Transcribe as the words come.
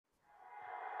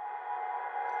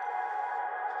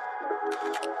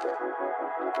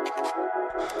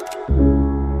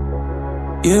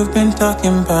You've been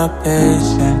talking about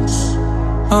patience,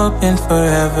 hoping for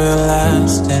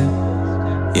everlasting.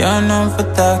 You're known for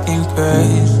talking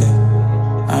crazy.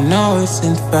 I know it's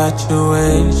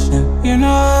infatuation. You know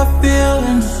how I feel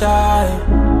inside.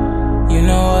 You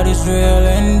know what is real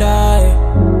and I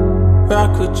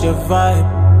rock with your vibe,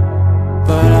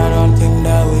 but I don't think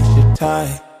that we should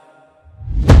tie.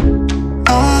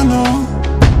 I know,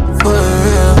 for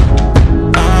real,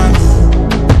 I know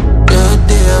the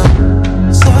deal.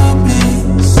 So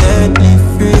please set me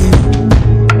free.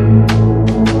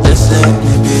 Just let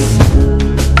me be.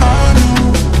 I know,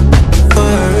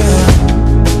 for real,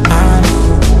 I know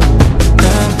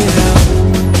the deal.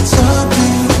 So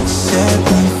please set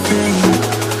me free.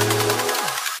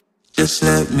 Just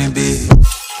let me be.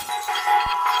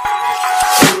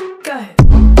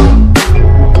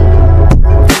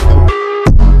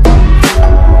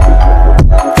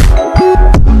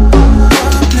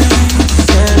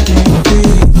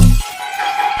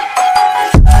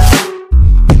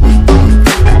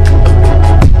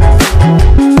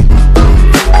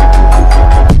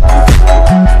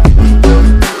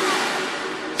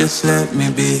 Just let me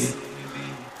be.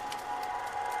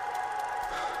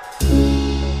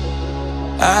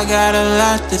 I got a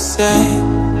lot to say.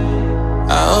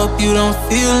 I hope you don't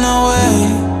feel no way.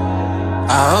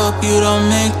 I hope you don't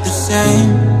make the same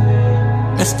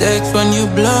mistakes when you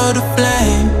blow the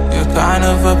flame. You're kind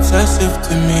of obsessive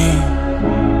to me.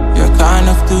 You're kind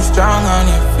of too strong on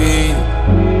your feet.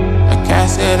 I can't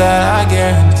say that I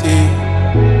guarantee,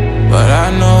 but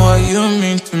I know what you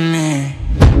mean to me.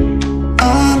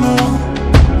 I know,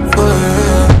 for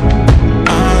real, I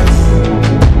know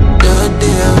the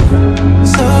deal.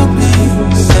 So please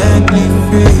set me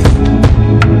free.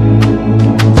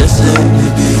 Just let me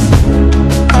be.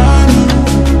 I know,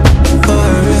 for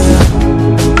real,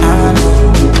 I know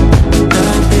the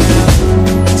deal.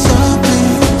 So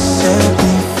please set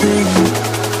me free.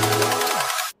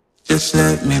 Just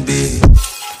let me be.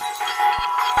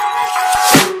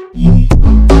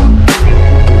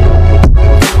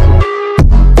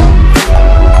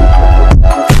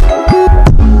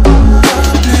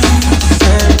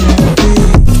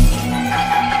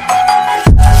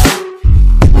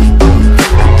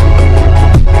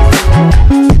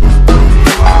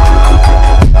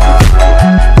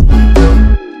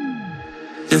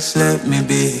 Just let me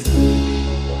be.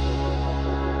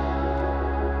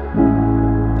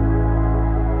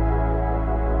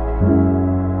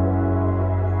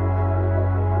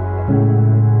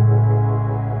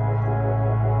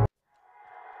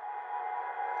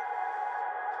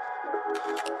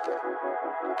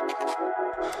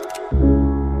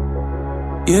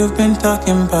 You've been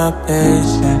talking about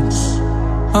patience,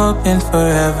 hoping for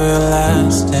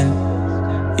everlasting.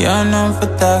 You're known for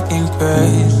talking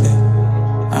crazy.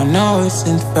 I know it's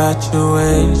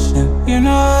infatuation. You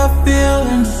know how I feel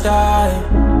inside.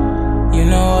 You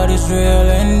know what is real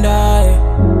and I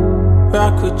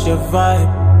rock with your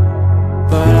vibe,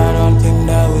 but I don't think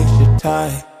that we should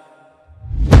tie.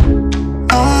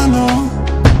 I know,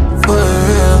 for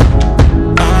real,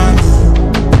 I know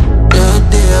the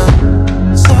deal.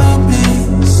 So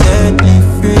please set me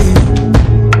free.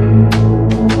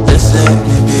 Just let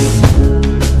me be.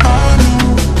 I know,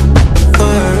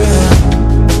 for real,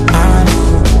 I know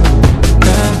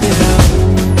the deal.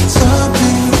 So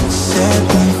please set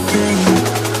me free.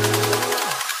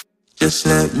 Just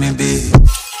let me be.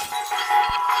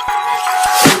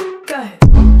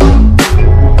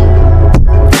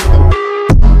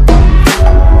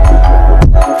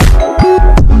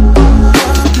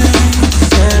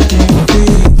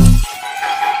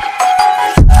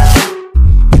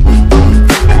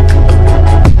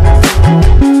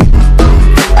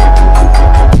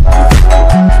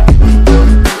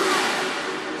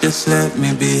 Just let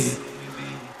me be.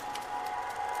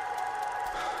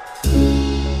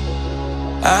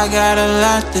 I got a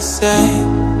lot to say.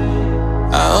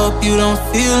 I hope you don't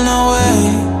feel no way.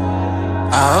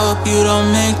 I hope you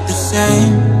don't make the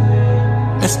same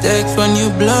mistakes when you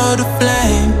blow the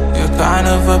flame. You're kind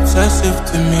of obsessive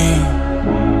to me.